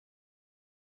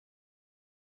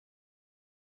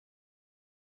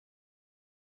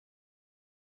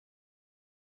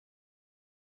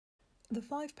The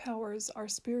 5 powers are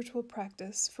spiritual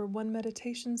practice for one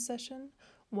meditation session,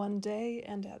 one day,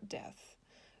 and at death.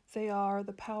 They are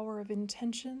the power of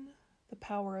intention, the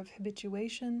power of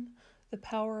habituation, the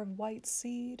power of white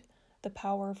seed, the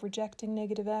power of rejecting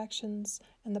negative actions,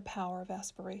 and the power of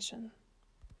aspiration.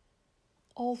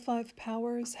 All 5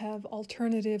 powers have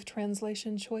alternative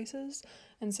translation choices,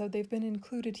 and so they've been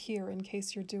included here in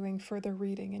case you're doing further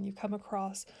reading and you come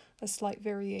across a slight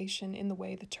variation in the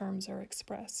way the terms are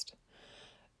expressed.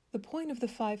 The point of the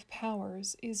 5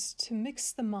 powers is to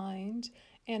mix the mind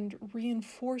and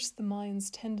reinforce the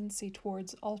mind's tendency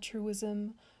towards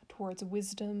altruism, towards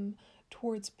wisdom,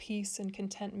 towards peace and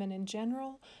contentment in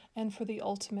general, and for the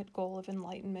ultimate goal of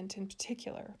enlightenment in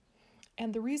particular.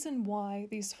 And the reason why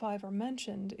these 5 are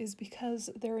mentioned is because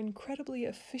they're incredibly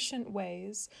efficient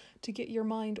ways to get your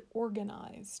mind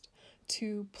organized,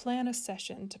 to plan a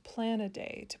session, to plan a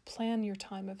day, to plan your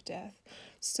time of death,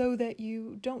 so that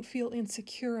you don't feel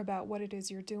insecure about what it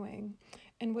is you're doing.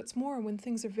 And what's more, when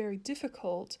things are very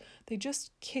difficult, they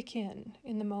just kick in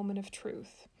the moment of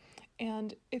truth.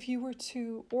 And if you were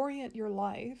to orient your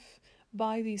life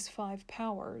by these 5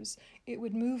 powers, it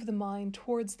would move the mind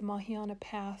towards the Mahayana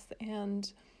path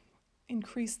and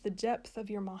increase the depth of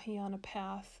your Mahayana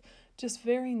path just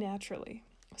very naturally.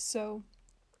 So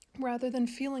rather than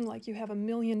feeling like you have a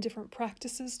million different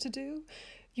practices to do,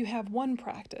 you have one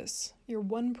practice. Your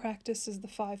one practice is the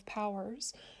 5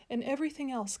 powers, and everything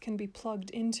else can be plugged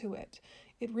into it.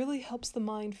 It really helps the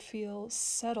mind feel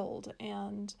settled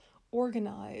and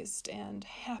organized and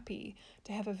happy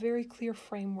to have a very clear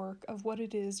framework of what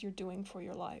it is you're doing for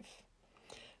your life.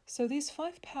 So these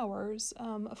 5 powers,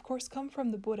 of course, come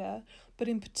from the Buddha, but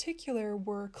in particular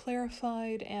were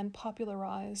clarified and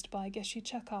popularized by Geshe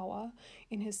Chakawa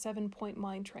in his 7-point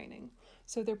mind training.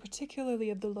 So they're particularly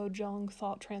of the Lojong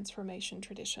thought transformation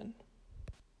tradition.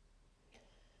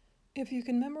 If you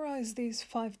can memorize these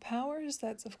 5 powers,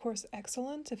 that's of course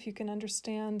excellent. If you can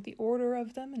understand the order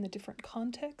of them in the different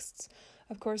contexts,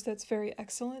 of course that's very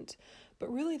excellent.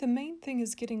 But really the main thing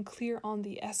is getting clear on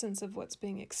the essence of what's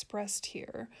being expressed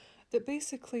here. That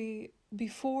basically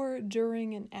before,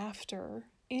 during, and after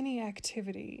any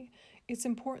activity, it's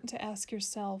important to ask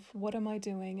yourself, what am I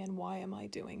doing and why am I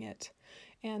doing it?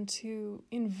 And to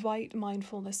invite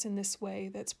mindfulness in this way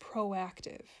that's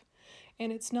proactive.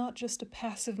 And it's not just a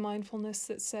passive mindfulness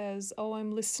that says, oh,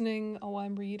 I'm listening, oh,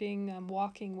 I'm reading, I'm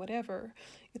walking, whatever.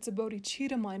 It's a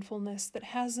bodhicitta mindfulness that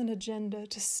has an agenda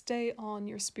to stay on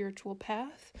your spiritual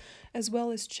path, as well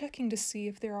as checking to see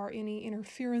if there are any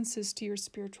interferences to your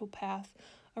spiritual path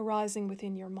arising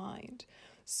within your mind.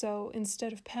 So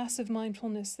instead of passive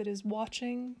mindfulness that is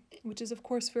watching, which is of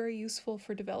course very useful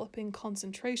for developing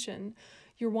concentration,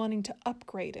 you're wanting to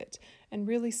upgrade it and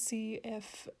really see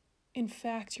if in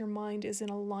fact your mind is in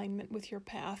alignment with your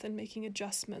path and making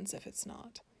adjustments if it's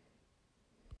not.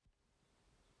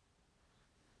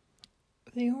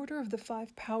 The order of the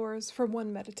 5 powers for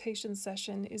one meditation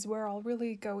session is where I'll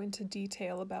really go into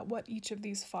detail about what each of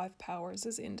these 5 powers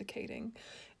is indicating.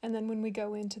 And then when we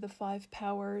go into the 5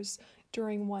 powers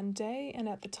during one day and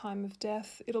at the time of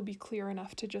death, it'll be clear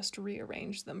enough to just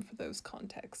rearrange them for those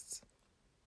contexts.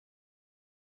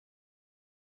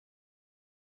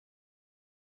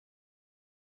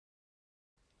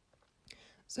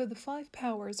 So the 5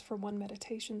 powers for one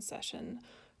meditation session,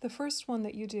 the first one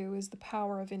that you do is the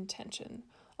power of intention,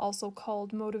 also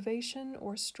called motivation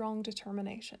or strong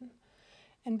determination.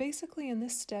 And basically in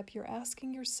this step, you're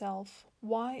asking yourself,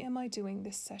 why am I doing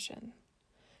this session?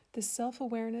 This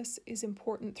self-awareness is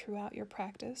important throughout your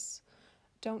practice.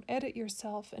 Don't edit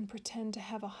yourself and pretend to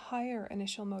have a higher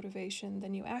initial motivation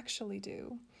than you actually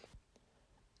do,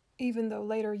 even though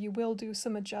later you will do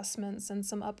some adjustments and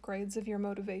some upgrades of your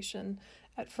motivation.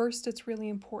 At first, it's really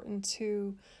important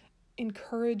to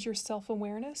encourage your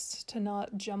self-awareness, to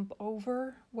not jump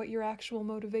over what your actual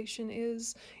motivation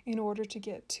is in order to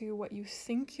get to what you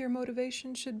think your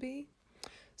motivation should be.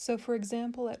 So for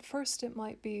example, at first it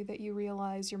might be that you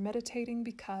realize you're meditating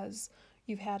because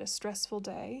you've had a stressful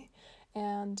day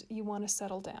and you want to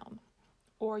settle down.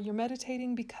 Or you're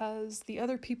meditating because the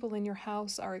other people in your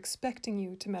house are expecting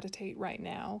you to meditate right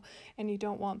now and you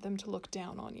don't want them to look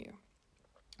down on you.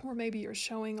 Or maybe you're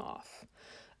showing off.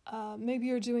 Maybe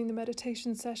you're doing the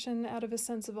meditation session out of a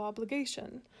sense of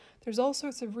obligation. There's all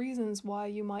sorts of reasons why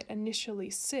you might initially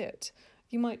sit.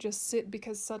 You might just sit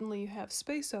because suddenly you have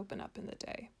space open up in the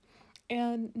day.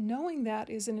 And knowing that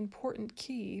is an important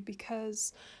key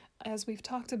because, as we've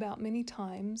talked about many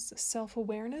times,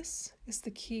 self-awareness is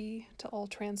the key to all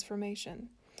transformation.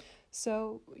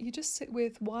 So you just sit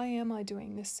with, why am I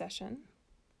doing this session?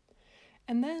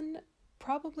 And then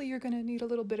probably you're going to need a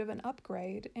little bit of an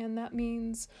upgrade, and that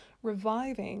means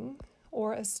reviving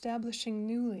or establishing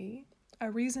newly a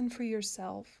reason for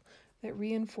yourself that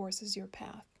reinforces your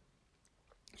path.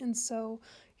 And so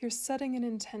you're setting an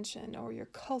intention, or you're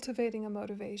cultivating a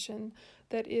motivation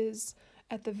that is,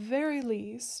 at the very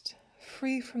least,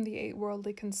 free from the 8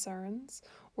 worldly concerns,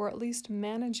 or at least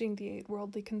managing the 8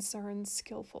 worldly concerns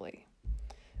skillfully.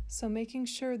 So making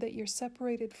sure that you're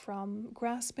separated from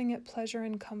grasping at pleasure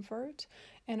and comfort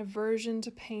and aversion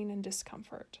to pain and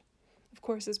discomfort. Of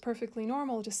course, it's perfectly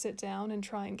normal to sit down and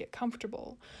try and get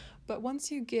comfortable, but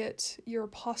once you get your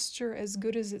posture as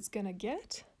good as it's going to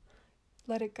get,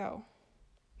 let it go.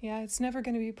 Yeah, it's never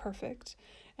going to be perfect,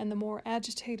 and the more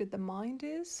agitated the mind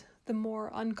is, the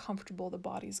more uncomfortable the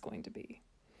body's going to be.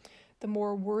 The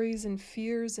more worries and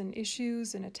fears and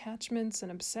issues and attachments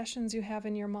and obsessions you have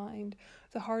in your mind,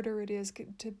 the harder it is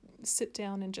to sit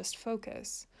down and just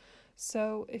focus.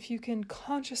 So if you can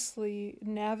consciously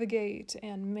navigate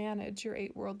and manage your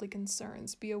 8 worldly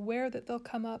concerns, be aware that they'll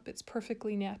come up. It's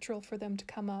perfectly natural for them to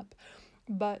come up.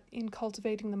 But in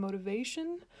cultivating the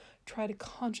motivation, try to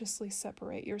consciously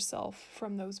separate yourself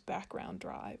from those background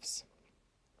drives.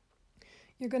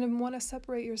 You're going to want to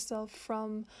separate yourself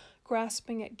from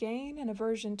grasping at gain and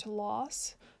aversion to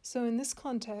loss. So in this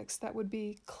context, that would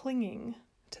be clinging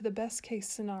to the best case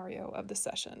scenario of the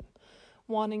session,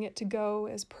 wanting it to go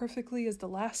as perfectly as the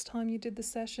last time you did the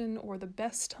session or the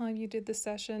best time you did the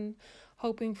session,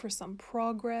 hoping for some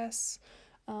progress.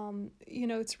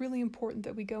 It's really important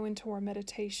that we go into our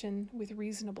meditation with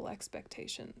reasonable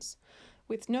expectations,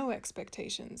 with no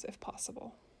expectations if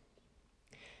possible.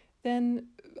 Then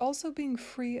also being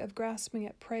free of grasping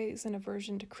at praise and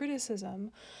aversion to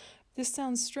criticism. This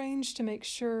sounds strange to make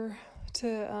sure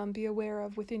to be aware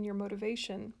of within your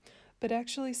motivation, but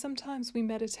actually sometimes we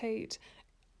meditate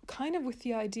kind of with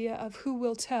the idea of who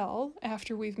will tell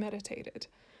after we've meditated.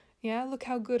 Yeah, look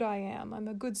how good I am. I'm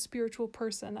a good spiritual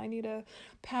person. I need a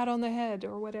pat on the head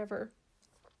or whatever.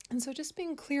 And so just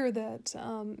being clear that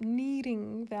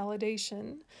needing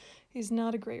validation is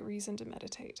not a great reason to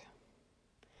meditate.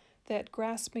 That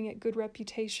grasping at good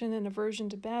reputation and aversion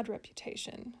to bad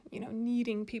reputation,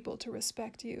 needing people to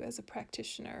respect you as a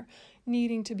practitioner,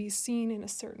 needing to be seen in a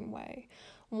certain way,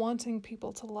 wanting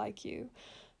people to like you,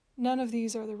 none of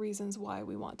these are the reasons why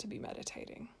we want to be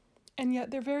meditating. And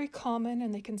yet they're very common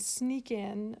and they can sneak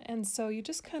in, and so you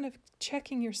just kind of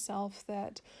checking yourself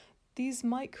that these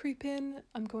might creep in.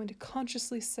 I'm going to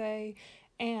consciously say,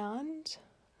 and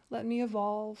let me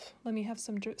evolve, let me have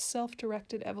some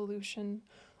self-directed evolution,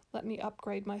 let me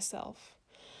upgrade myself.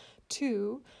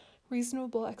 2,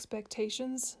 reasonable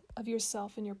expectations of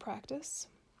yourself and your practice.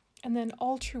 And then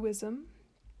altruism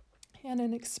and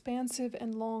an expansive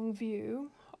and long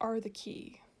view are the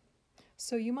key.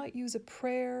 So you might use a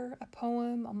prayer, a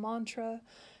poem, a mantra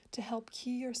to help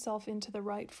key yourself into the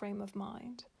right frame of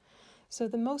mind. So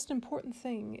the most important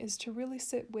thing is to really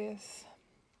sit with,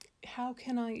 how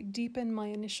can I deepen my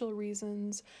initial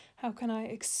reasons? How can I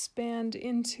expand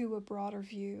into a broader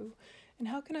view? And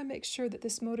how can I make sure that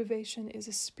this motivation is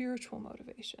a spiritual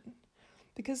motivation?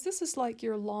 Because this is like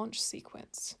your launch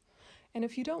sequence. And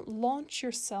if you don't launch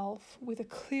yourself with a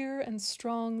clear and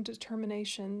strong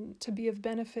determination to be of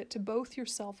benefit to both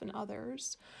yourself and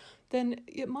others, then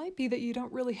it might be that you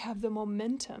don't really have the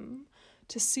momentum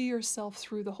to see yourself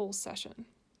through the whole session.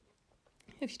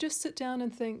 If you just sit down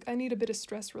and think, I need a bit of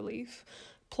stress relief,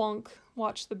 plonk,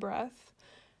 watch the breath,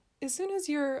 as soon as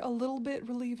you're a little bit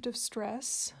relieved of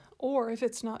stress, or if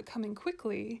it's not coming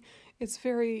quickly, it's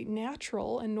very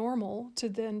natural and normal to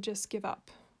then just give up.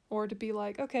 Or to be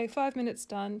like, okay, 5 minutes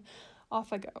done,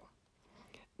 off I go.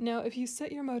 Now, if you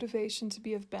set your motivation to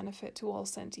be of benefit to all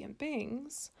sentient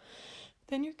beings,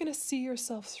 then you're going to see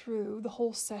yourself through the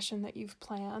whole session that you've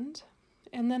planned.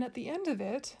 And then at the end of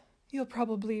it, you'll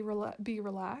probably be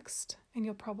relaxed and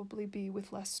you'll probably be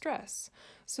with less stress.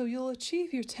 So you'll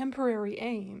achieve your temporary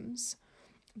aims.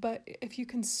 But if you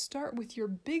can start with your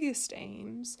biggest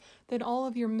aims, then all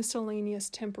of your miscellaneous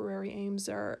temporary aims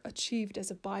are achieved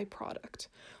as a byproduct.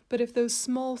 But if those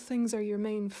small things are your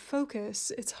main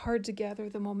focus, it's hard to gather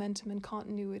the momentum and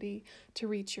continuity to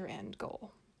reach your end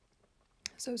goal.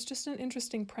 So it's just an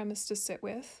interesting premise to sit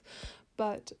with.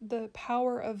 But the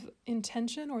power of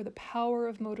intention, or the power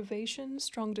of motivation,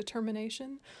 strong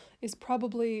determination, is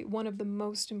probably one of the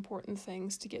most important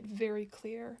things to get very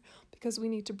clear, because we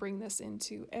need to bring this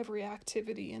into every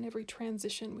activity and every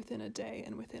transition within a day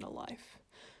and within a life.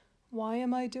 Why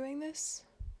am I doing this?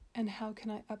 And how can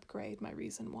I upgrade my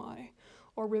reason why?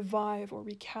 Or revive or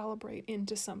recalibrate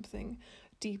into something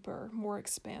deeper, more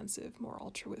expansive, more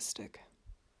altruistic?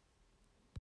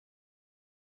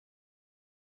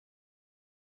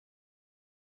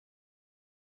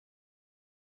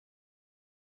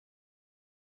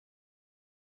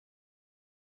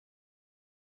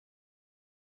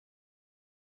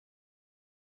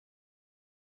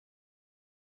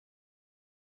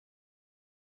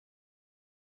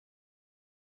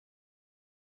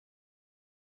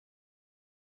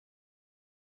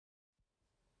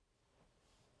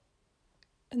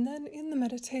 And then in the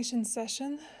meditation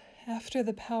session, after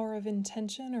the power of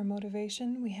intention or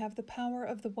motivation, we have the power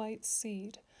of the white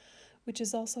seed, which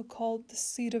is also called the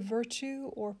seed of virtue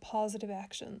or positive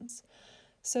actions.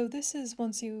 So this is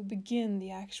once you begin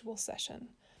the actual session.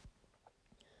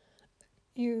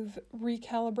 You've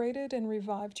recalibrated and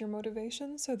revived your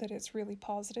motivation so that it's really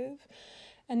positive.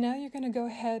 And now you're going to go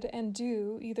ahead and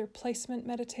do either placement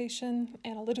meditation,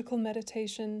 analytical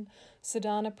meditation,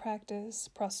 sadhana practice,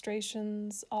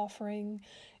 prostrations, offering,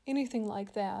 anything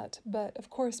like that. But of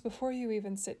course, before you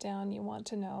even sit down, you want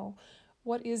to know,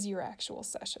 what is your actual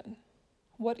session?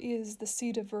 What is the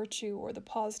seed of virtue or the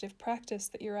positive practice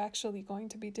that you're actually going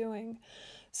to be doing?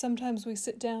 Sometimes we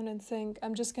sit down and think,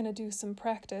 I'm just going to do some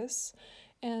practice.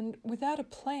 And without a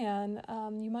plan,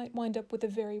 you might wind up with a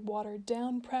very watered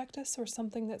down practice or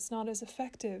something that's not as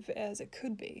effective as it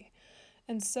could be.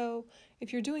 And so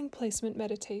if you're doing placement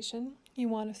meditation, you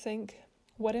want to think,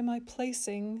 what am I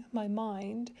placing my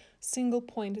mind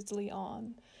single-pointedly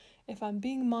on? If I'm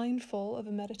being mindful of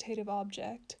a meditative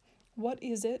object, what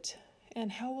is it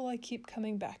and how will I keep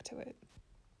coming back to it?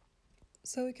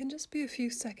 So it can just be a few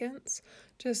seconds,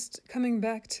 just coming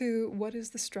back to what is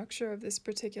the structure of this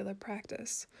particular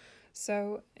practice.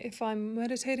 So if I'm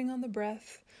meditating on the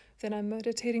breath, then I'm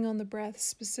meditating on the breath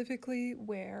specifically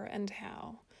where and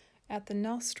how. At the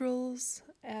nostrils,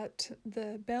 at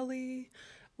the belly,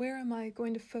 where am I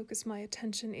going to focus my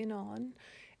attention in on?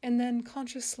 And then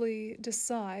consciously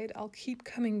decide I'll keep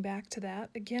coming back to that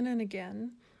again and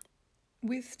again,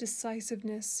 with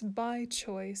decisiveness, by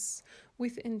choice,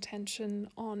 with intention,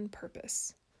 on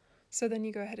purpose. So then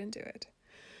you go ahead and do it.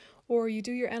 Or you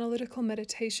do your analytical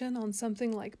meditation on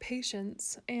something like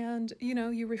patience, and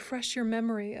you refresh your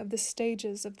memory of the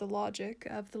stages of the logic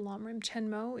of the Lamrim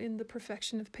Chenmo in the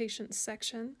Perfection of Patience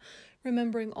section,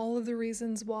 remembering all of the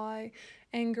reasons why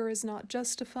anger is not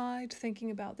justified,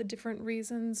 thinking about the different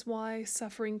reasons why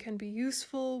suffering can be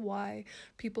useful, why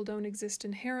people don't exist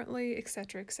inherently,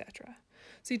 etc., etc.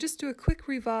 So you just do a quick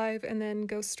revive and then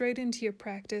go straight into your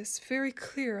practice, very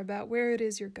clear about where it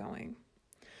is you're going.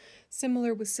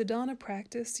 Similar with sadhana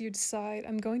practice, you decide,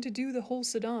 I'm going to do the whole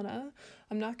sadhana,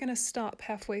 I'm not going to stop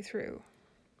halfway through,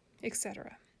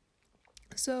 etc.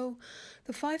 So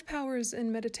the 5 powers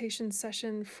in meditation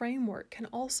session framework can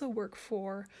also work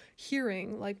for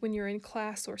hearing, like when you're in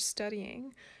class or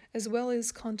studying, as well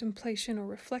as contemplation or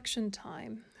reflection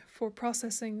time, for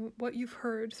processing what you've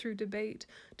heard through debate,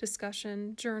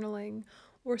 discussion, journaling,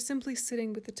 or simply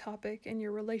sitting with the topic and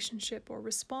your relationship or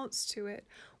response to it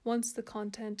once the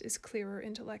content is clearer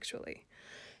intellectually.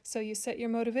 So you set your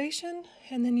motivation,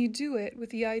 and then you do it with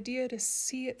the idea to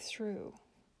see it through.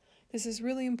 This is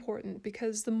really important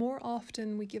because the more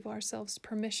often we give ourselves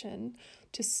permission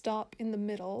to stop in the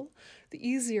middle, the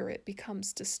easier it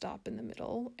becomes to stop in the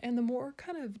middle, and the more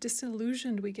kind of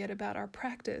disillusioned we get about our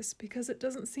practice because it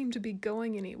doesn't seem to be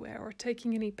going anywhere or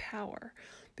taking any power,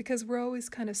 because we're always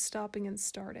kind of stopping and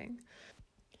starting.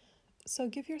 So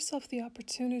give yourself the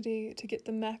opportunity to get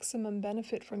the maximum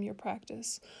benefit from your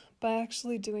practice by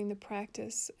actually doing the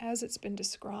practice as it's been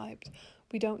described.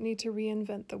 We don't need to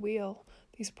reinvent the wheel.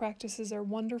 These practices are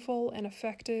wonderful and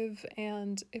effective,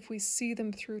 and if we see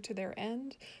them through to their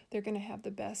end, they're going to have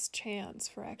the best chance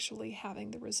for actually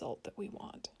having the result that we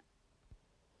want.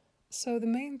 So the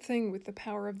main thing with the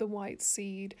power of the white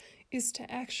seed is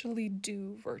to actually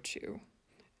do virtue.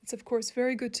 It's of course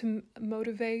very good to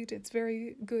motivate. It's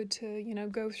very good to,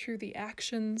 go through the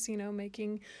actions,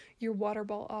 making your water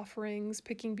ball offerings,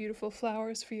 picking beautiful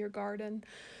flowers for your garden,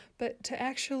 but to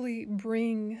actually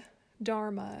bring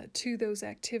Dharma to those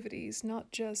activities,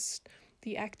 not just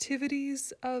the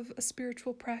activities of a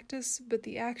spiritual practice, but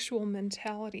the actual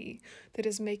mentality that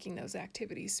is making those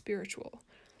activities spiritual.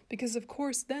 Because of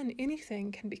course then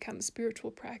anything can become spiritual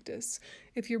practice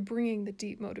if you're bringing the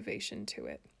deep motivation to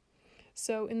it.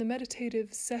 So in the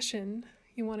meditative session,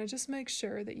 you want to just make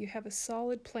sure that you have a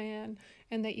solid plan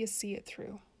and that you see it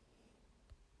through.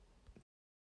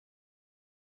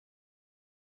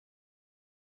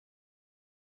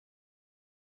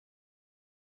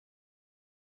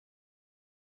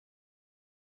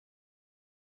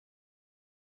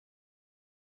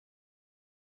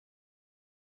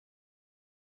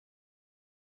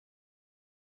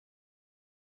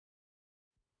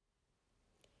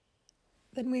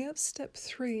 Then we have step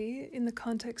 3 in the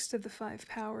context of the 5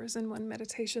 powers in one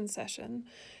meditation session.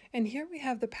 And here we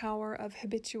have the power of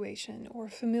habituation or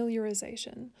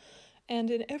familiarization.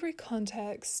 And in every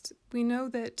context, we know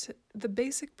that the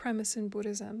basic premise in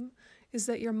Buddhism is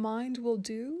that your mind will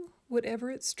do whatever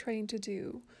it's trained to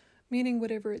do, meaning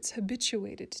whatever it's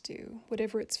habituated to do,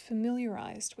 whatever it's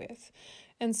familiarized with.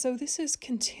 And so this is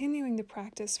continuing the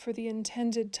practice for the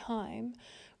intended time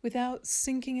without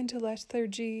sinking into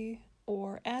lethargy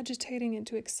or agitating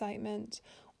into excitement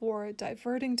or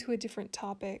diverting to a different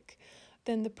topic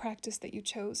than the practice that you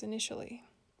chose initially.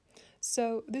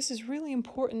 So this is really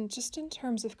important just in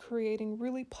terms of creating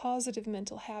really positive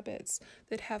mental habits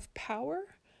that have power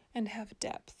and have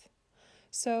depth.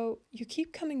 So you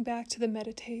keep coming back to the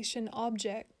meditation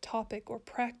object, topic, or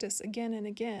practice again and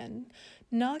again,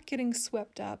 not getting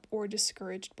swept up or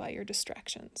discouraged by your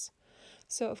distractions.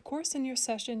 So of course in your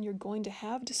session you're going to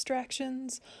have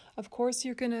distractions. Of course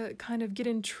you're going to kind of get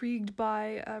intrigued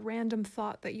by a random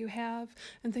thought that you have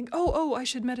and think, oh, I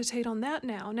should meditate on that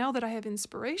now. Now that I have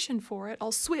inspiration for it,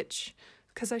 I'll switch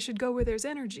because I should go where there's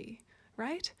energy,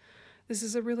 right? This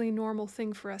is a really normal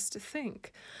thing for us to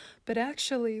think. But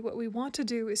actually what we want to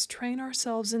do is train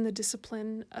ourselves in the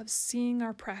discipline of seeing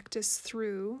our practice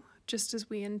through just as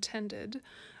we intended.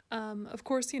 Of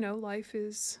course, life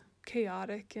is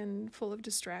chaotic and full of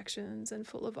distractions and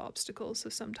full of obstacles, so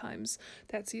sometimes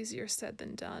that's easier said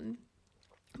than done.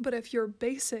 But if your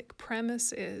basic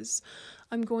premise is,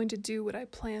 I'm going to do what I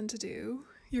plan to do,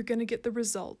 you're going to get the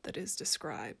result that is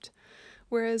described.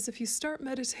 Whereas if you start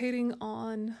meditating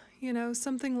on,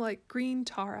 something like green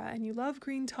Tara, and you love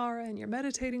green Tara, and you're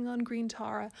meditating on green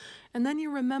Tara, and then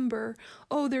you remember,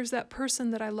 oh, there's that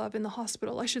person that I love in the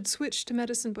hospital. I should switch to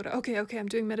Medicine Buddha. Okay, I'm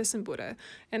doing Medicine Buddha.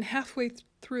 And halfway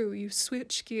through, you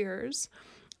switch gears.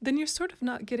 Then you're sort of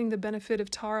not getting the benefit of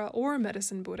Tara or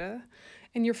Medicine Buddha,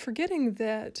 and you're forgetting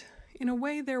that in a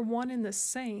way they're one and the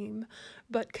same,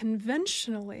 but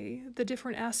conventionally, the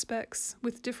different aspects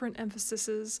with different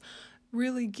emphases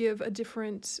really give a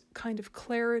different kind of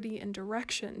clarity and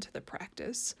direction to the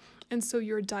practice. And so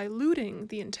you're diluting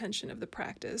the intention of the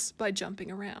practice by jumping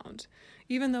around.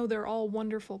 Even though they're all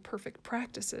wonderful, perfect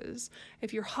practices,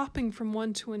 if you're hopping from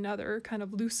one to another, kind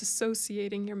of loose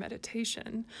associating your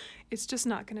meditation, it's just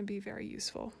not going to be very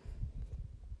useful.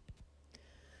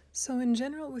 So in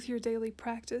general, with your daily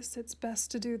practice, it's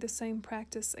best to do the same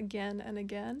practice again and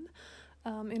again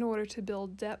in order to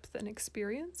build depth and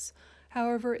experience.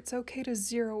 However, it's okay to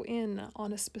zero in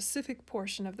on a specific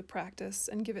portion of the practice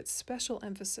and give it special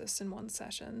emphasis in one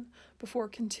session before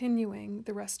continuing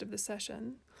the rest of the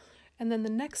session, and then the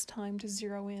next time to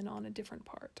zero in on a different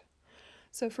part.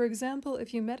 So for example,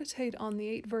 if you meditate on the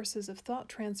 8 verses of thought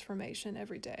transformation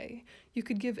every day, you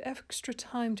could give extra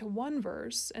time to one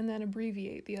verse and then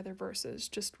abbreviate the other verses,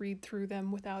 just read through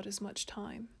them without as much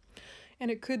time.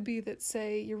 And it could be that,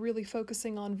 say, you're really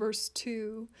focusing on verse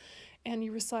 2, and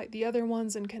you recite the other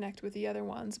ones and connect with the other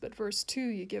ones, but verse 2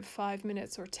 you give 5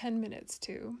 minutes or 10 minutes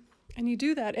to. And you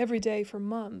do that every day for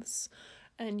months,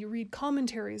 and you read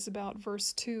commentaries about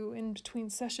verse 2 in between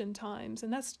session times,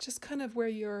 and that's just kind of where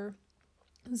you're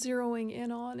zeroing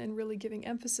in on and really giving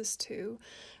emphasis to.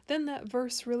 Then that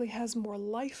verse really has more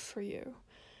life for you,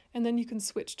 and then you can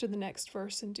switch to the next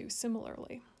verse and do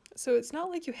similarly. So it's not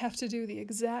like you have to do the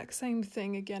exact same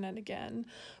thing again and again,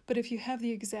 but if you have the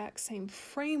exact same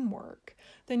framework,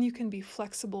 then you can be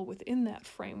flexible within that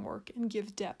framework and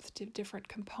give depth to different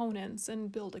components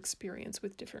and build experience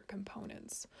with different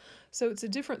components. So it's a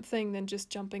different thing than just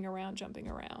jumping around.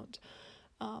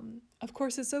 Of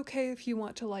course, it's okay if you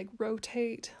want to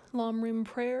rotate Lam Rim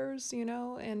prayers,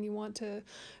 and you want to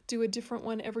do a different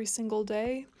one every single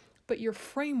day, but your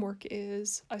framework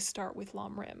is, I start with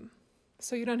Lam Rim.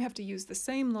 So you don't have to use the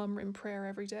same Lam Rim prayer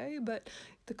every day, but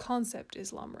the concept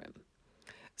is Lam Rim.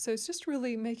 So it's just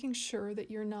really making sure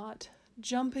that you're not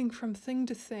jumping from thing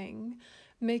to thing,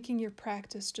 making your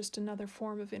practice just another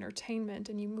form of entertainment,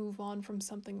 and you move on from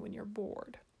something when you're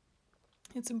bored.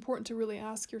 It's important to really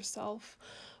ask yourself,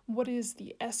 what is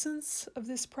the essence of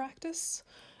this practice?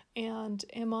 And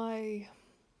am I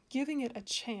giving it a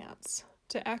chance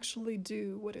to actually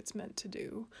do what it's meant to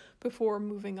do before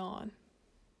moving on?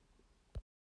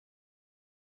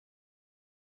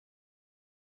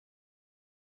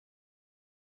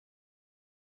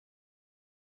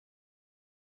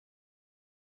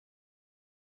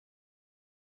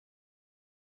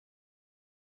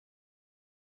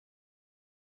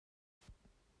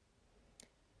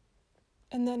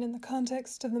 And then in the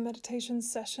context of the meditation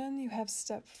session, you have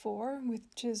step 4,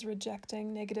 which is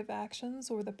rejecting negative actions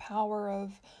or the power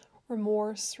of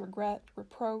remorse, regret,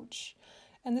 reproach.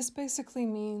 And this basically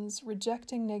means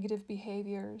rejecting negative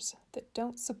behaviors that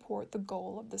don't support the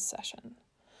goal of the session.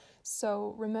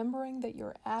 So remembering that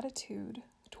your attitude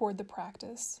toward the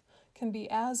practice can be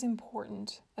as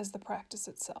important as the practice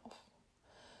itself.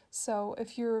 So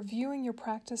if you're viewing your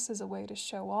practice as a way to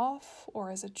show off or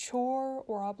as a chore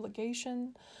or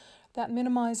obligation, That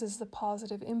minimizes the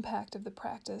positive impact of the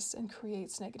practice and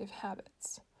creates negative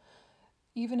habits.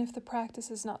 Even if the practice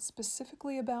is not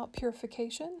specifically about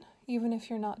purification, even if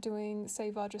you're not doing, say,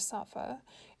 Vajrasattva,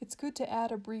 it's good to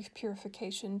add a brief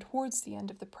purification towards the end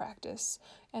of the practice,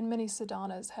 and many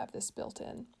sadhanas have this built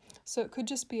in. So it could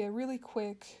just be a really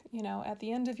quick, at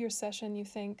the end of your session you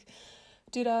think,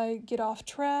 did I get off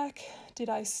track? Did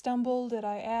I stumble? Did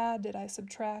I add? Did I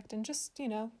subtract? And just,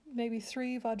 maybe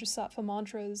 3 Vajrasattva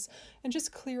mantras, and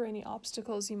just clear any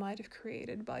obstacles you might have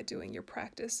created by doing your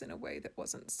practice in a way that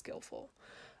wasn't skillful.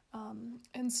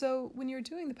 And so when you're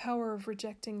doing the power of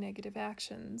rejecting negative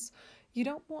actions, you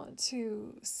don't want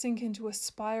to sink into a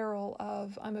spiral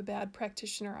of, I'm a bad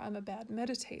practitioner, I'm a bad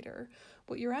meditator.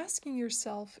 What you're asking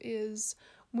yourself is,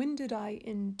 when did I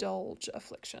indulge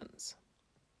afflictions?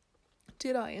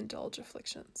 Did I indulge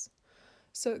afflictions?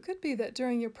 So it could be that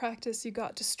during your practice you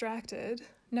got distracted,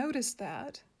 noticed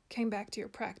that, came back to your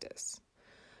practice.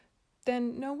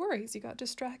 Then no worries, you got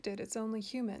distracted, it's only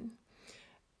human.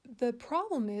 The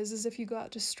problem is if you got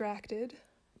distracted,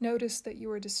 noticed that you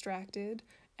were distracted,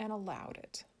 and allowed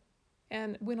it,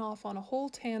 and went off on a whole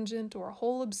tangent or a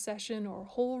whole obsession or a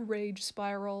whole rage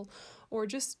spiral, or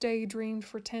just daydreamed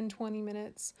for 10-20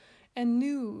 minutes, and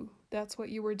knew that's what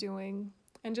you were doing,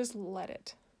 and just let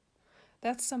it.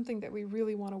 That's something that we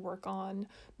really want to work on,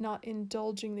 not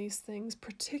indulging these things,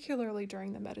 particularly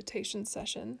during the meditation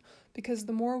session, because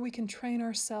the more we can train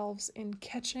ourselves in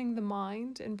catching the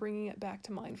mind and bringing it back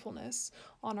to mindfulness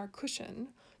on our cushion,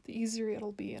 the easier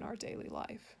it'll be in our daily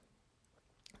life.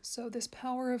 So this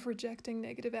power of rejecting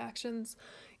negative actions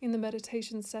in the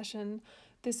meditation session,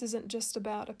 this isn't just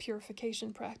about a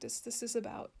purification practice. This is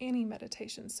about any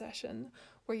meditation session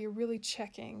where you're really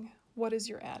checking, what is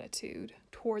your attitude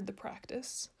toward the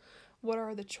practice? What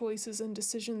are the choices and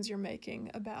decisions you're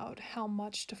making about how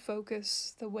much to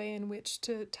focus, the way in which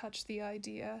to touch the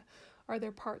idea? Are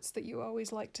there parts that you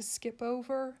always like to skip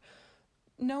over?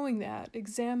 Knowing that,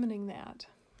 examining that,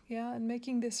 and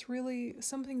making this really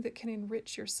something that can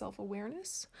enrich your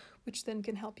self-awareness, which then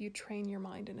can help you train your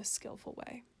mind in a skillful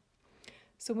way.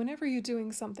 So whenever you're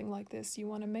doing something like this, you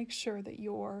want to make sure that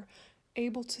you're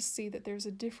able to see that there's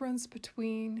a difference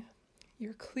between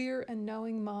your clear and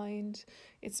knowing mind,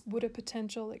 its Buddha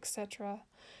potential, etc.,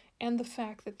 and the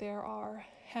fact that there are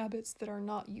habits that are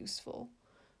not useful.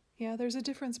 There's a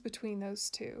difference between those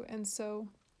two. And so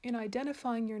in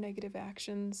identifying your negative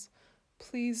actions,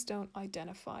 please don't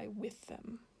identify with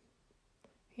them.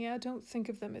 Don't think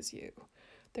of them as you.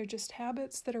 They're just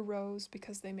habits that arose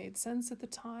because they made sense at the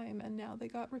time, and now they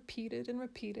got repeated,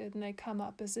 and they come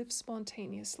up as if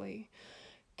spontaneously.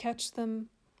 Catch them,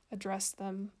 address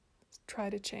them, try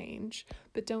to change,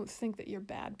 but don't think that you're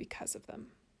bad because of them.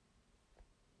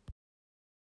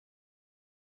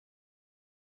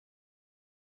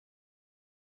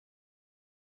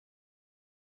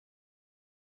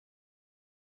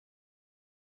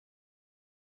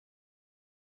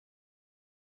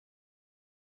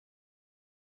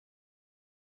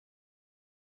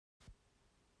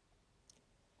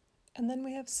 And then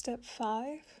we have step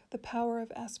 5, the power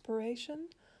of aspiration,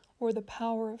 or the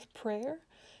power of prayer,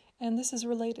 and this is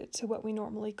related to what we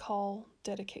normally call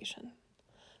dedication.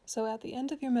 So at the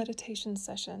end of your meditation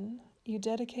session, you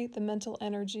dedicate the mental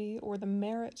energy or the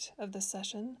merit of the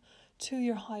session to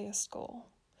your highest goal.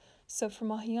 So for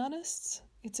Mahayanists,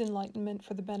 it's enlightenment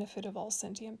for the benefit of all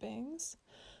sentient beings.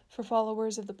 For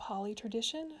followers of the Pali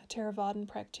tradition, Theravadan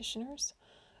practitioners,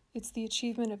 it's the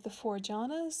achievement of the 4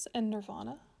 jhanas and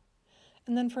nirvana.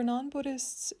 And then for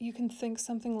non-Buddhists, you can think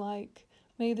something like,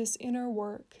 may this inner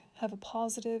work have a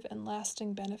positive and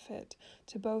lasting benefit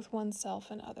to both oneself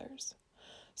and others.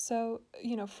 So,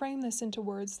 frame this into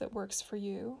words that works for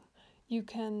you. You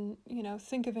can,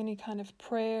 think of any kind of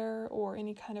prayer or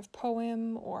any kind of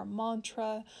poem or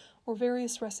mantra or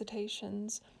various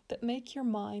recitations that make your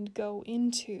mind go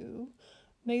into,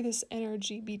 may this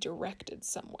energy be directed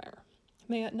somewhere.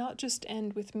 May it not just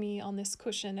end with me on this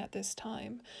cushion at this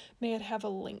time. May it have a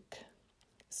link.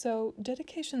 So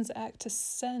dedications act to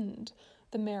send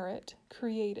the merit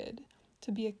created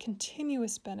to be a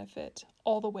continuous benefit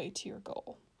all the way to your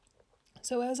goal.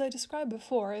 So as I described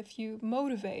before, if you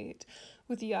motivate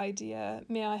with the idea,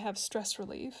 may I have stress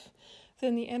relief,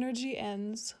 then the energy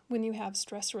ends when you have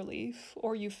stress relief,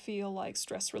 or you feel like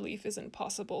stress relief isn't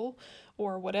possible,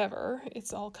 or whatever.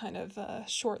 It's all kind of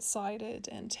short-sighted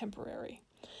and temporary.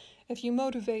 If you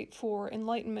motivate for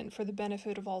enlightenment for the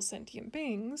benefit of all sentient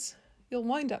beings, you'll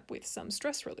wind up with some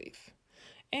stress relief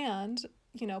and,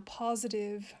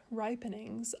 positive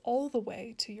ripenings all the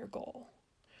way to your goal.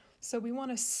 So we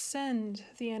want to send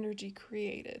the energy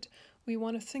created. We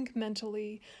want to think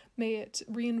mentally, may it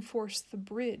reinforce the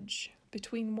bridge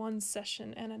between one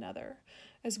session and another,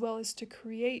 as well as to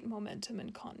create momentum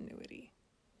and continuity.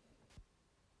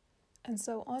 And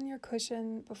so on your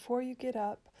cushion, before you get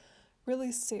up,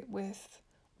 really sit with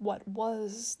what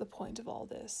was the point of all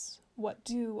this? What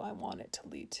do I want it to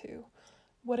lead to?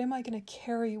 What am I going to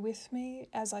carry with me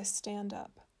as I stand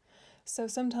up? So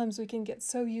sometimes we can get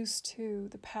so used to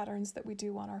the patterns that we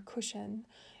do on our cushion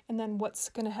and then what's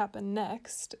going to happen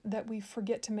next that we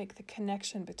forget to make the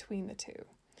connection between the two.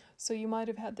 So you might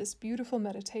have had this beautiful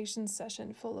meditation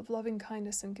session full of loving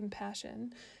kindness and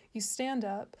compassion. You stand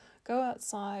up, go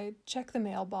outside, check the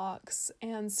mailbox,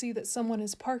 and see that someone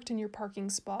is parked in your parking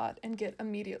spot and get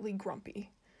immediately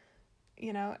grumpy.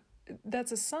 You know,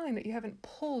 that's a sign that you haven't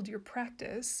pulled your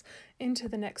practice into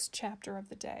the next chapter of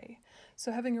the day.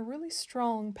 So having a really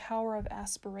strong power of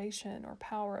aspiration or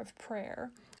power of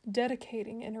prayer,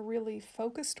 dedicating in a really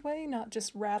focused way, not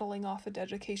just rattling off a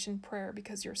dedication prayer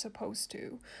because you're supposed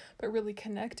to, but really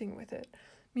connecting with it,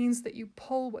 means that you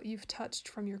pull what you've touched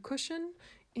from your cushion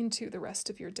into the rest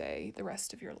of your day, the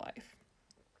rest of your life.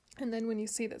 And then when you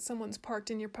see that someone's parked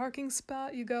in your parking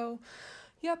spot, you go,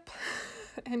 yep,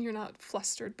 and you're not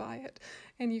flustered by it.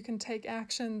 And you can take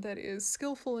action that is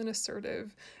skillful and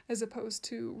assertive as opposed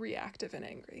to reactive and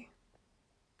angry.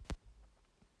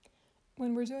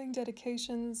 When we're doing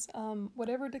dedications,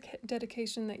 whatever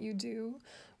dedication that you do,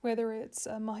 whether it's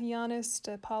a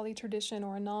Mahayanist, a Pali tradition,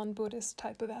 or a non-Buddhist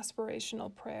type of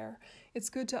aspirational prayer, it's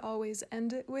good to always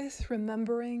end it with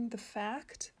remembering the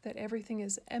fact that everything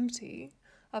is empty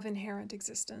of inherent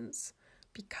existence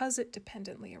because it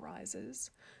dependently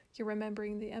arises. You're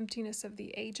remembering the emptiness of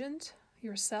the agent,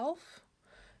 yourself,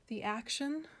 the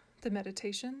action, the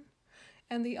meditation,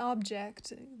 and the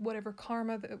object, whatever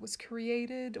karma that was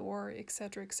created, or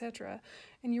etc., etc.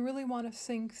 And you really want to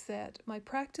think that my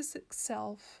practice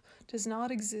itself does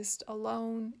not exist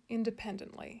alone,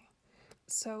 independently.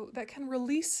 So that can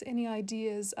release any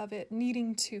ideas of it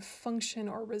needing to function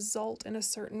or result in a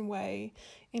certain way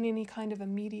in any kind of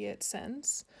immediate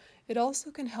sense. It also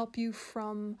can help you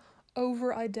from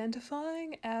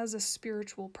over-identifying as a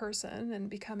spiritual person and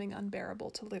becoming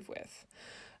unbearable to live with.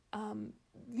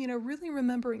 Really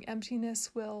remembering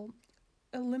emptiness will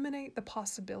eliminate the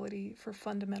possibility for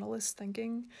fundamentalist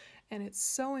thinking, and it's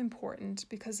so important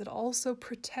because it also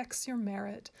protects your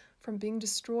merit from being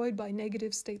destroyed by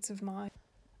negative states of mind,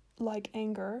 like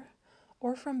anger,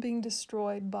 or from being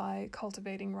destroyed by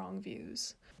cultivating wrong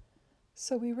views.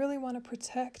 So we really want to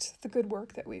protect the good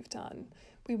work that we've done.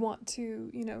 We want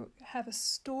to, have a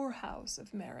storehouse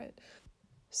of merit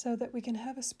so that we can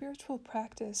have a spiritual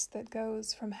practice that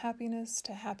goes from happiness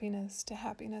to happiness to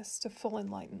happiness to full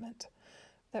enlightenment.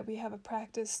 That we have a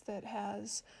practice that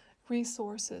has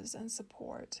resources and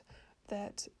support,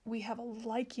 that we have a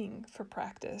liking for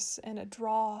practice and a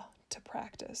draw to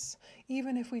practice.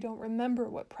 Even if we don't remember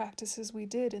what practices we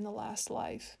did in the last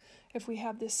life, if we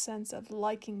have this sense of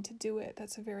liking to do it,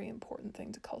 that's a very important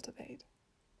thing to cultivate.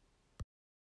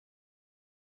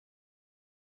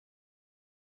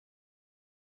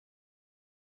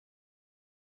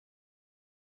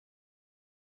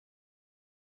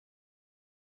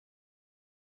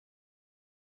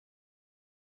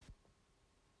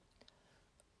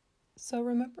 So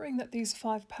remembering that these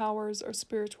 5 powers are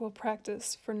spiritual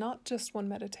practice for not just one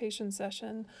meditation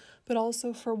session, but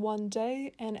also for one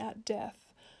day and at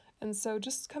death. And so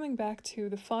just coming back to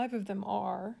the 5 of them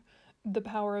are the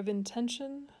power of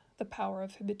intention, the power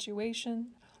of habituation,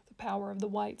 the power of the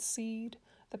white seed,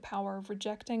 the power of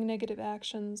rejecting negative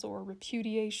actions or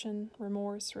repudiation,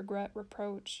 remorse, regret,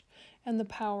 reproach, and the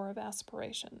power of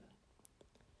aspiration.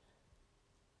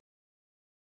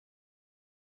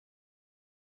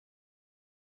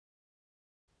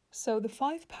 So the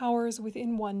 5 powers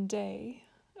within one day,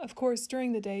 of course,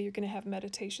 during the day you're going to have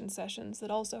meditation sessions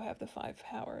that also have the 5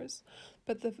 powers.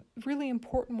 But the really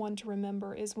important one to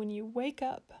remember is when you wake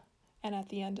up and at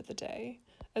the end of the day,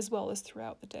 as well as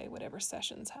throughout the day, whatever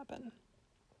sessions happen.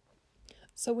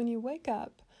 So when you wake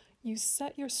up, you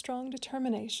set your strong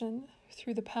determination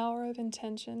through the power of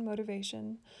intention,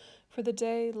 motivation, for the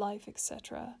day, life,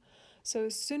 etc. So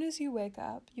as soon as you wake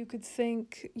up, you could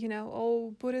think,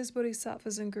 Buddhas,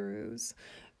 Bodhisattvas, and Gurus,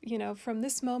 from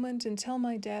this moment until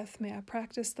my death, may I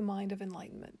practice the mind of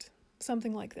enlightenment.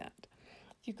 Something like that.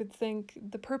 You could think,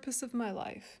 the purpose of my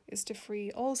life is to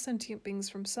free all sentient beings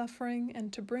from suffering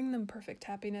and to bring them perfect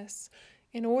happiness.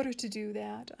 In order to do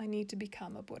that, I need to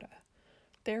become a Buddha.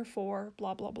 Therefore,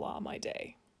 blah, blah, blah, my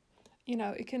day.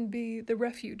 It can be the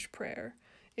refuge prayer.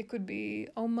 It could be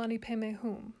Om Mani Padme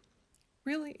Hum.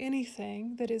 Really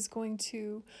anything that is going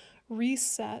to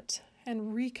reset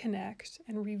and reconnect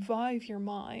and revive your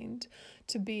mind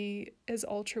to be as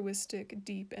altruistic,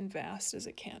 deep, and vast as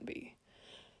it can be.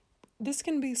 This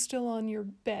can be still on your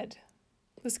bed.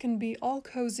 This can be all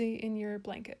cozy in your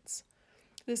blankets.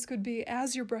 This could be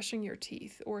as you're brushing your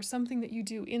teeth or something that you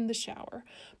do in the shower,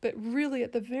 but really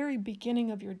at the very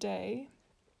beginning of your day,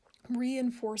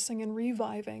 reinforcing and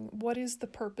reviving what is the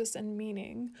purpose and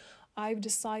meaning I've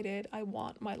decided I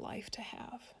want my life to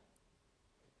have.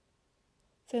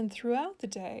 Then throughout the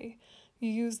day, you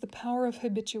use the power of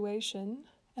habituation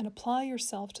and apply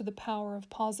yourself to the power of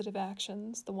positive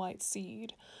actions, the white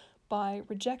seed, by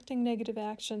rejecting negative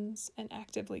actions and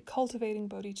actively cultivating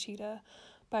bodhicitta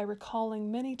by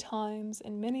recalling many times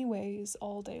in many ways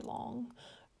all day long.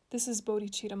 This is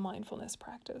bodhicitta mindfulness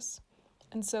practice.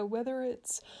 And so whether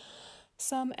it's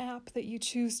some app that you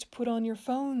choose to put on your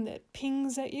phone that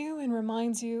pings at you and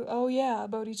reminds you, oh yeah,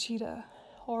 bodhicitta,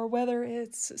 or whether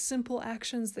it's simple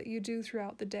actions that you do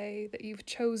throughout the day that you've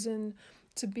chosen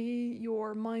to be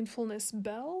your mindfulness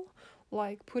bell,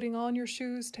 like putting on your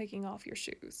shoes, taking off your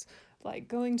shoes, like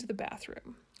going to the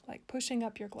bathroom, like pushing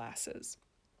up your glasses.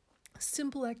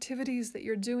 Simple activities that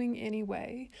you're doing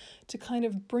anyway to kind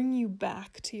of bring you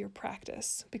back to your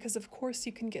practice, because of course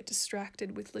you can get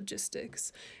distracted with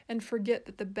logistics and forget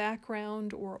that the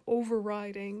background or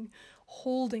overriding,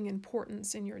 holding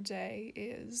importance in your day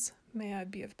is, may I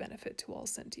be of benefit to all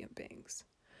sentient beings.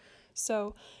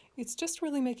 So it's just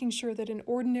really making sure that an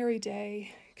ordinary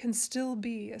day can still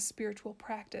be a spiritual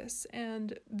practice,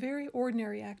 and very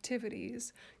ordinary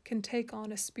activities can take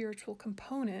on a spiritual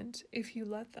component if you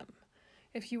let them,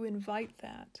 if you invite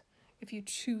that, if you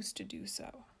choose to do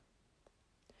so.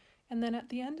 And then at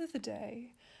the end of the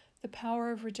day, the power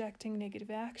of rejecting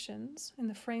negative actions in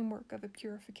the framework of a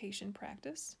purification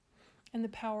practice, and the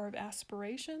power of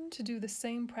aspiration to do the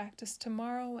same practice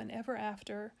tomorrow and ever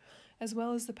after, as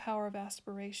well as the power of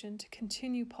aspiration to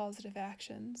continue positive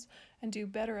actions and do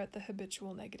better at the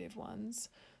habitual negative ones.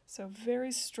 So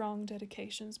very strong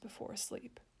dedications before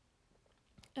sleep.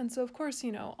 And so, of course,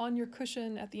 on your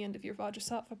cushion at the end of your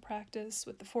Vajrasattva practice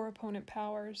with the 4 opponent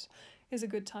powers is a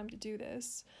good time to do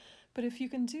this. But if you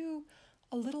can do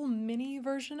a little mini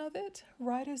version of it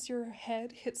right as your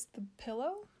head hits the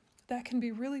pillow, that can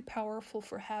be really powerful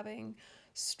for having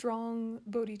strong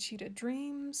bodhicitta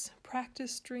dreams,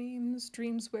 practice dreams,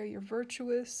 dreams where you're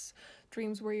virtuous,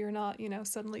 dreams where you're not,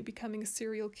 suddenly becoming a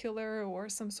serial killer or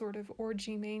some sort of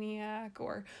orgy maniac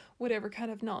or whatever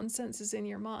kind of nonsense is in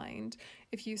your mind.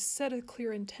 If you set a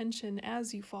clear intention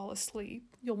as you fall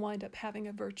asleep, you'll wind up having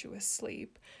a virtuous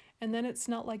sleep. And then it's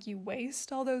not like you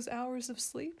waste all those hours of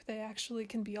sleep. They actually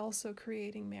can be also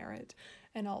creating merit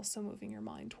and also moving your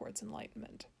mind towards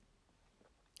enlightenment.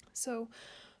 So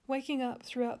waking up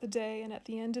throughout the day and at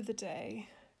the end of the day,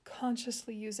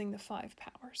 consciously using the 5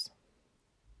 powers.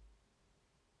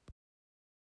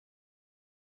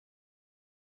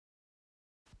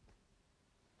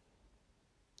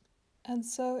 And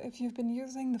so if you've been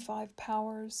using the 5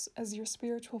 powers as your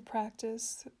spiritual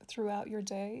practice throughout your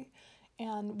day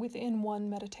and within one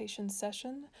meditation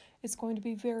session, it's going to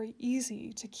be very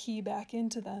easy to key back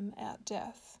into them at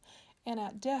death. And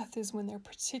at death is when they're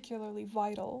particularly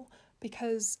vital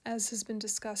because, as has been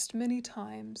discussed many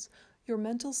times, your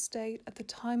mental state at the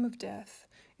time of death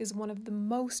is one of the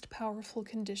most powerful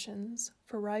conditions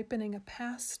for ripening a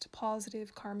past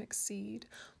positive karmic seed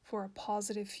for a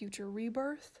positive future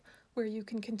rebirth where you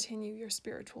can continue your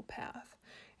spiritual path.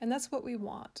 And that's what we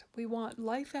want. We want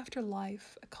life after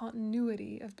life, a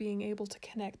continuity of being able to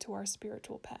connect to our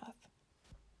spiritual path.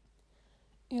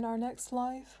 In our next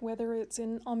life, whether it's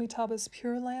in Amitabha's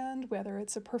Pure Land, whether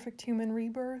it's a perfect human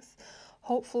rebirth,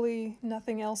 hopefully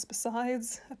nothing else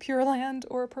besides a Pure Land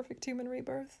or a perfect human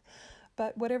rebirth,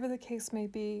 but whatever the case may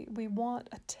be, we want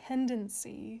a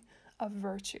tendency of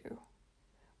virtue.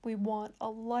 We want a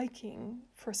liking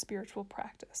for spiritual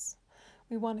practice.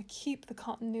 We want to keep the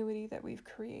continuity that we've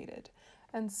created.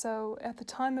 And so at the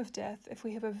time of death, if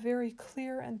we have a very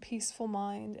clear and peaceful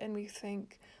mind and we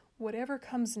think, whatever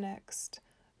comes next,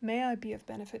 may I be of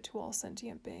benefit to all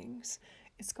sentient beings,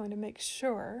 it's going to make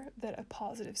sure that a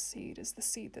positive seed is the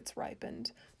seed that's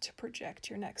ripened to project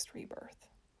your next rebirth.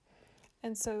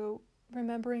 And so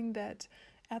remembering that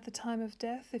at the time of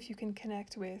death, if you can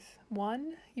connect with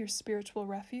 1, your spiritual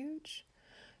refuge,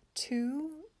 2,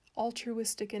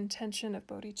 altruistic intention of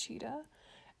bodhicitta,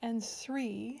 and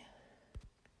 3,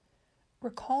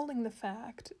 recalling the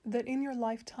fact that in your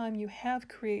lifetime you have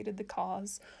created the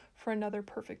cause for another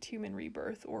perfect human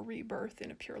rebirth or rebirth in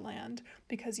a Pure Land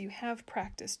because you have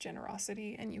practiced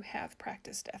generosity and you have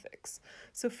practiced ethics.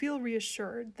 So feel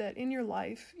reassured that in your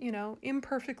life,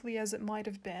 imperfectly as it might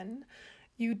have been,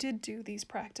 You did do these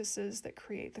practices that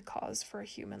create the cause for a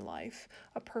human life,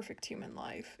 a perfect human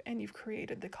life, and you've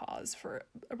created the cause for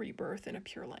a rebirth in a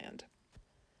pure land.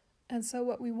 And so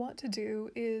what we want to do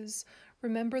is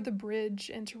remember the bridge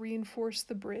and to reinforce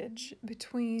the bridge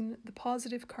between the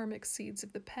positive karmic seeds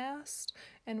of the past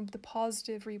and the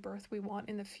positive rebirth we want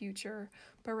in the future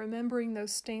by remembering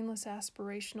those stainless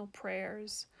aspirational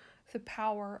prayers, the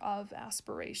power of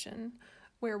aspiration,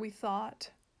 where we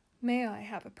thought, may I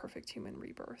have a perfect human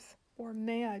rebirth, or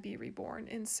may I be reborn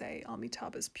in, say,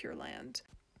 Amitabha's Pure Land,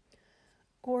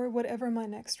 or whatever my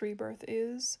next rebirth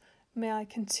is. May I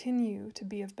continue to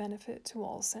be of benefit to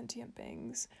all sentient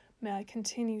beings. May I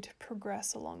continue to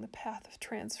progress along the path of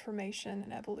transformation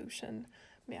and evolution.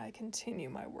 May I continue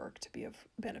my work to be of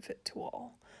benefit to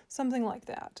all. Something like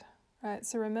that, right?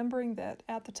 So remembering that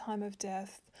at the time of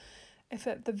death, if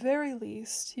at the very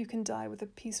least you can die with a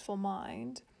peaceful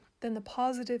mind, then the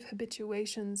positive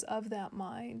habituations of that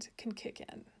mind can kick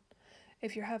in.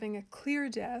 If you're having a clear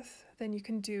death, then you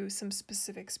can do some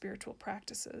specific spiritual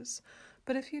practices.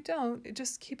 But if you don't,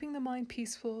 just keeping the mind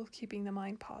peaceful, keeping the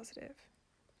mind positive.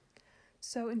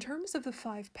 So in terms of the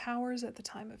 5 powers at the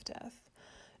time of death,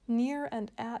 near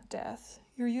and at death,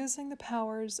 you're using the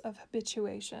powers of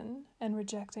habituation and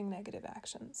rejecting negative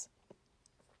actions.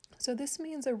 So this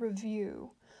means a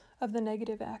review of the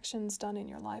negative actions done in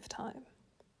your lifetime,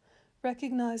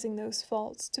 recognizing those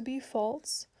faults to be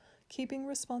faults, keeping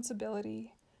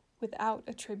responsibility without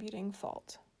attributing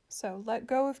fault. So let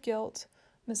go of guilt.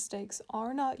 Mistakes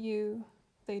are not you.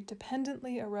 They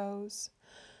dependently arose,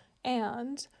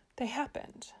 and they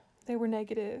happened. They were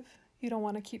negative. You don't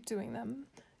want to keep doing them.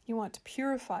 You want to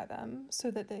purify them so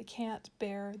that they can't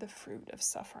bear the fruit of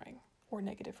suffering or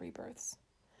negative rebirths.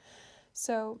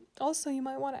 So also you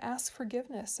might want to ask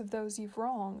forgiveness of those you've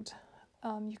wronged.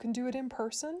 You can do it in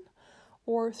person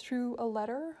or through a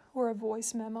letter or a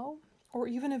voice memo or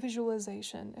even a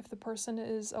visualization if the person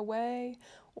is away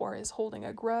or is holding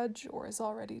a grudge or is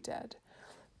already dead.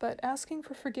 But asking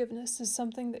for forgiveness is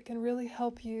something that can really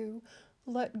help you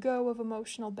let go of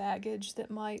emotional baggage that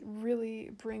might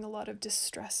really bring a lot of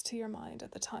distress to your mind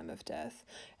at the time of death,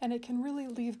 and it can really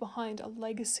leave behind a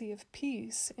legacy of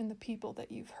peace in the people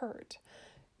that you've hurt.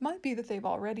 It might be that they've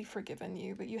already forgiven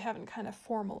you, but you haven't kind of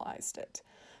formalized it.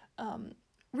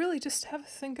 Really just have a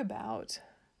think about,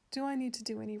 do I need to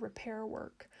do any repair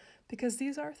work? Because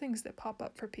these are things that pop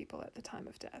up for people at the time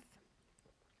of death.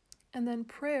 And then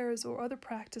prayers or other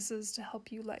practices to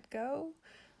help you let go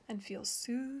and feel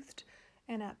soothed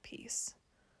and at peace.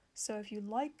 So if you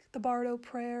like the Bardo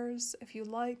prayers, if you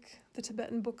like the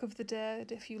Tibetan Book of the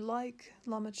Dead, if you like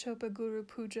Lama Chopa Guru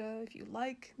Puja, if you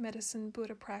like medicine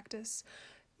Buddha practice,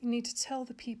 you need to tell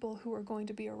the people who are going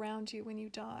to be around you when you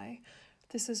die,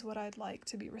 this is what I'd like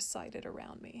to be recited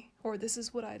around me, or this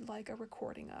is what I'd like a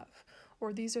recording of,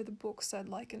 or these are the books I'd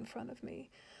like in front of me.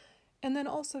 And then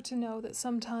also to know that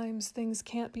sometimes things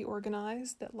can't be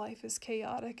organized, that life is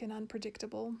chaotic and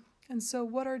unpredictable. And so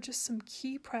what are just some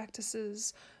key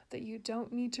practices that you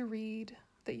don't need to read,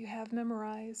 that you have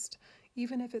memorized,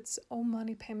 even if it's Om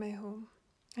Mani Padme Hum,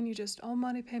 and you just Om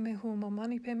Mani Padme Hum, Om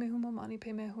Mani Padme Hum, Om Mani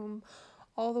Padme Hum,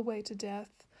 all the way to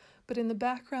death. But in the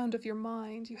background of your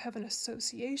mind, you have an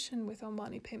association with Om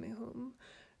Mani Padme Hum,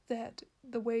 that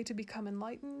the way to become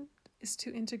enlightened is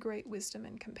to integrate wisdom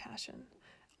and compassion.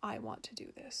 I want to do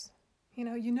this.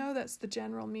 You know that's the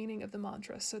general meaning of the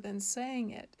mantra, so then saying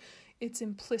it, it's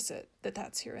implicit that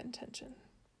that's your intention.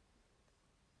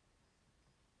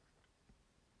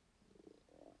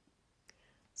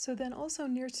 So then also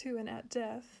near to and at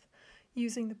death,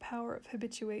 using the power of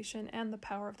habituation and the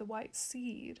power of the white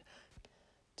seed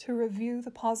to review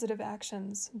the positive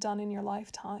actions done in your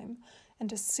lifetime and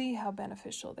to see how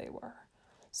beneficial they were.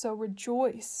 So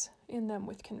rejoice in them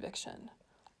with conviction.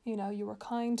 You were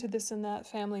kind to this and that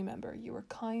family member. You were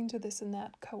kind to this and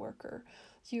that coworker.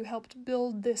 You helped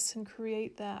build this and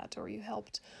create that, or you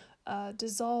helped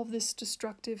dissolve this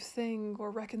destructive thing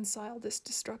or reconcile this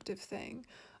destructive thing.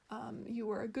 You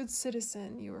were a good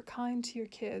citizen. You were kind to your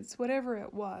kids. Whatever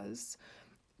it was,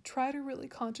 try to really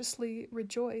consciously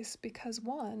rejoice because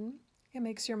 1, it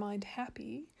makes your mind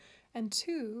happy, and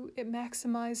 2, it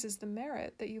maximizes the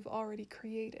merit that you've already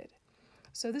created.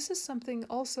 So this is something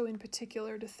also in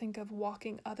particular to think of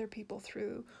walking other people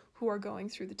through who are going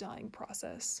through the dying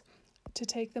process, to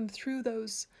take them through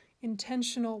those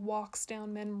intentional walks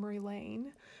down memory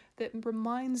lane that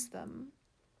reminds them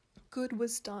good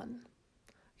was done.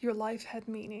 Your life had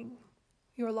meaning.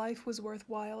 Your life was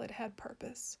worthwhile. It had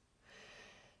purpose.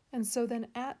 And so then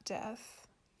at death,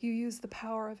 you use the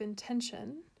power of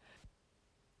intention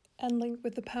and linked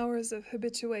with the powers of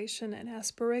habituation and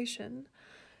aspiration,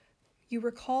 you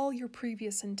recall your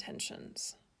previous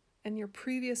intentions and your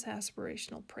previous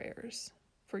aspirational prayers,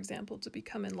 for example, to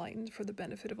become enlightened for the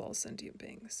benefit of all sentient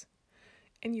beings.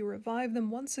 And you revive them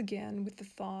once again with the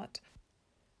thought,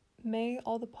 may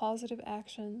all the positive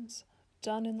actions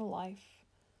done in the life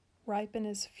ripen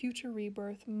as future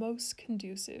rebirth most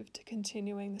conducive to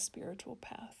continuing the spiritual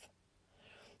path.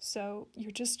 So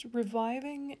you're just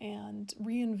reviving and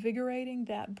reinvigorating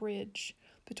that bridge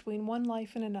between one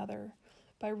life and another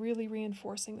by really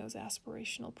reinforcing those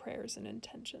aspirational prayers and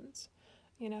intentions.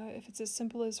 If it's as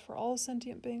simple as for all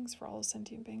sentient beings, for all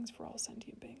sentient beings, for all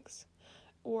sentient beings.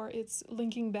 Or it's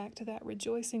linking back to that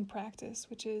rejoicing practice,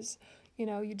 which is,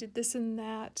 you did this and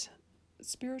that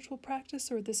spiritual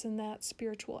practice or this and that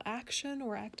spiritual action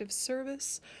or act of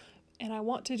service, and I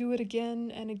want to do it again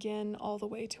and again all the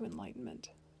way to enlightenment.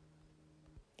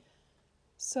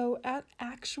 So at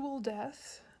actual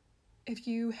death, if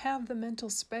you have the mental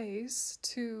space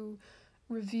to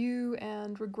review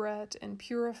and regret and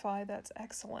purify, that's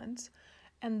excellent,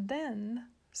 and then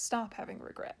stop having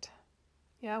regret.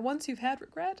 Yeah, once you've had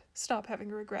regret, stop having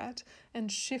regret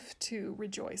and shift to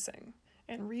rejoicing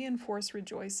and reinforce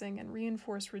rejoicing and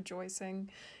reinforce rejoicing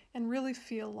and really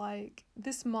feel like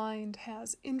this mind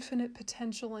has infinite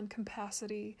potential and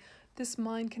capacity. This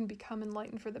mind can become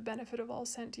enlightened for the benefit of all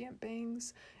sentient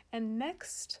beings. And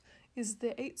next is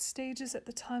the 8 stages at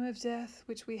the time of death,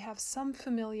 which we have some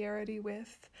familiarity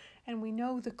with, and we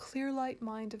know the clear light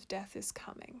mind of death is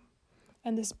coming.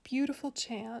 And this beautiful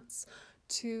chance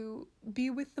to be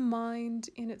with the mind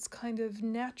in its kind of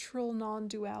natural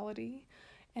non-duality,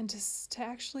 and to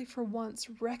actually for once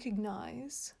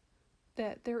recognize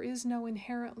that there is no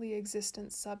inherently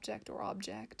existent subject or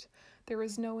object, there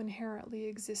is no inherently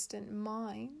existent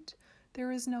mind,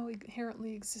 there is no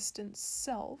inherently existent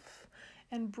self,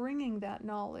 and bringing that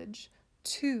knowledge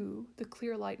to the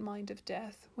clear light mind of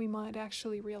death, we might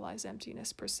actually realize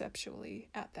emptiness perceptually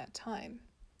at that time.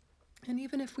 And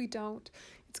even if we don't,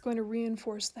 it's going to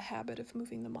reinforce the habit of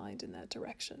moving the mind in that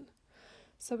direction.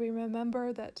 So we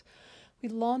remember that we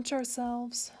launch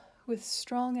ourselves with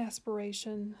strong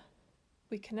aspiration,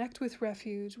 we connect with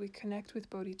refuge, we connect with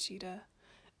bodhicitta,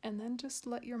 and then just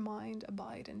let your mind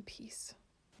abide in peace.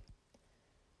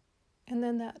 And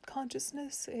then that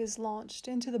consciousness is launched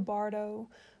into the bardo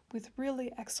with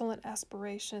really excellent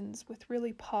aspirations, with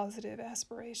really positive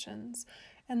aspirations,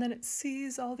 and then it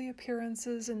sees all the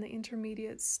appearances in the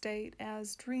intermediate state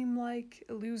as dreamlike,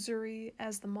 illusory,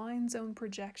 as the mind's own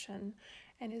projection,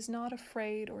 and is not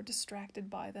afraid or distracted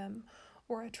by them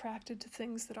or attracted to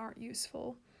things that aren't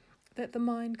useful. That the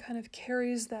mind kind of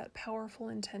carries that powerful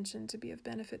intention to be of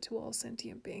benefit to all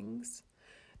sentient beings.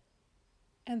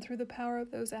 And through the power of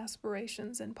those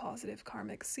aspirations and positive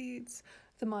karmic seeds,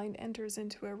 the mind enters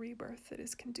into a rebirth that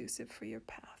is conducive for your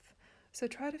path. So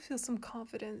try to feel some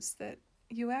confidence that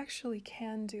you actually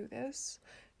can do this.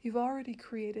 You've already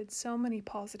created so many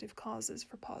positive causes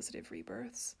for positive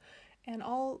rebirths, and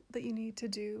all that you need to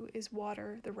do is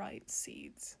water the right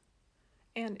seeds.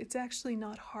 And it's actually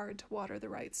not hard to water the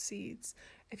right seeds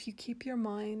if you keep your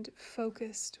mind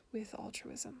focused with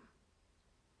altruism.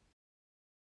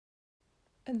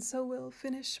 And so we'll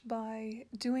finish by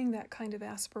doing that kind of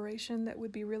aspiration that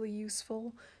would be really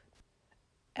useful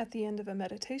at the end of a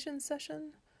meditation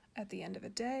session, at the end of a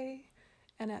day,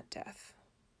 and at death.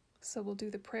 So we'll do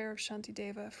the prayer of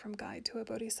Shantideva from Guide to a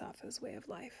Bodhisattva's Way of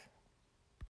Life.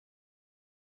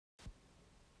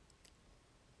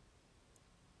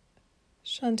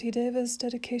 Shantideva's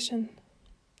dedication.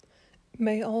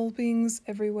 May all beings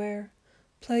everywhere,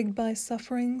 plagued by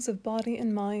sufferings of body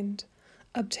and mind,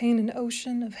 obtain an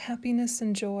ocean of happiness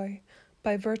and joy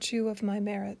by virtue of my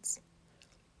merits.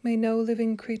 May no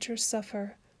living creature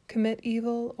suffer, commit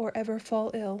evil, or ever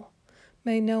fall ill.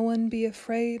 May no one be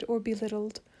afraid or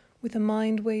belittled, with a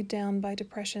mind weighed down by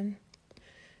depression.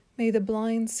 May the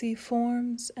blind see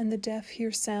forms and the deaf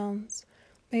hear sounds.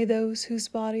 May those whose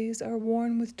bodies are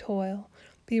worn with toil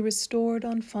be restored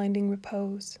on finding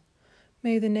repose.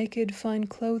 May the naked find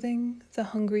clothing, the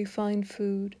hungry find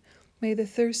food. May the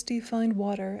thirsty find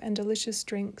water and delicious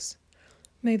drinks.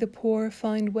 May the poor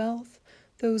find wealth,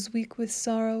 those weak with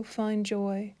sorrow find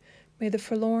joy. May the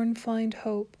forlorn find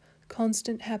hope,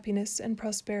 constant happiness and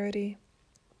prosperity.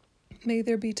 May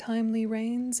there be timely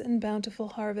rains and bountiful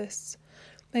harvests.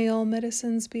 May all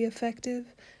medicines be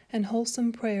effective and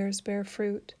wholesome prayers bear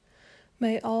fruit.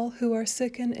 May all who are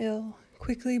sick and ill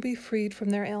quickly be freed from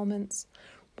their ailments.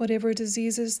 Whatever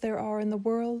diseases there are in the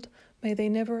world, may they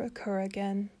never occur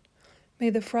again. May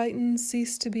the frightened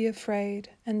cease to be afraid,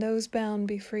 and those bound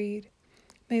be freed.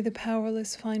 May the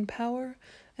powerless find power,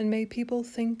 and may people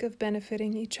think of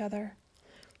benefiting each other.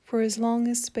 for as long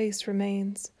as space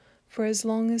remains, for as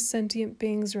long as sentient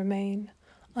beings remain.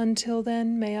 Until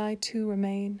then, may I too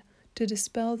remain, to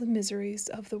dispel the miseries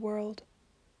of the world.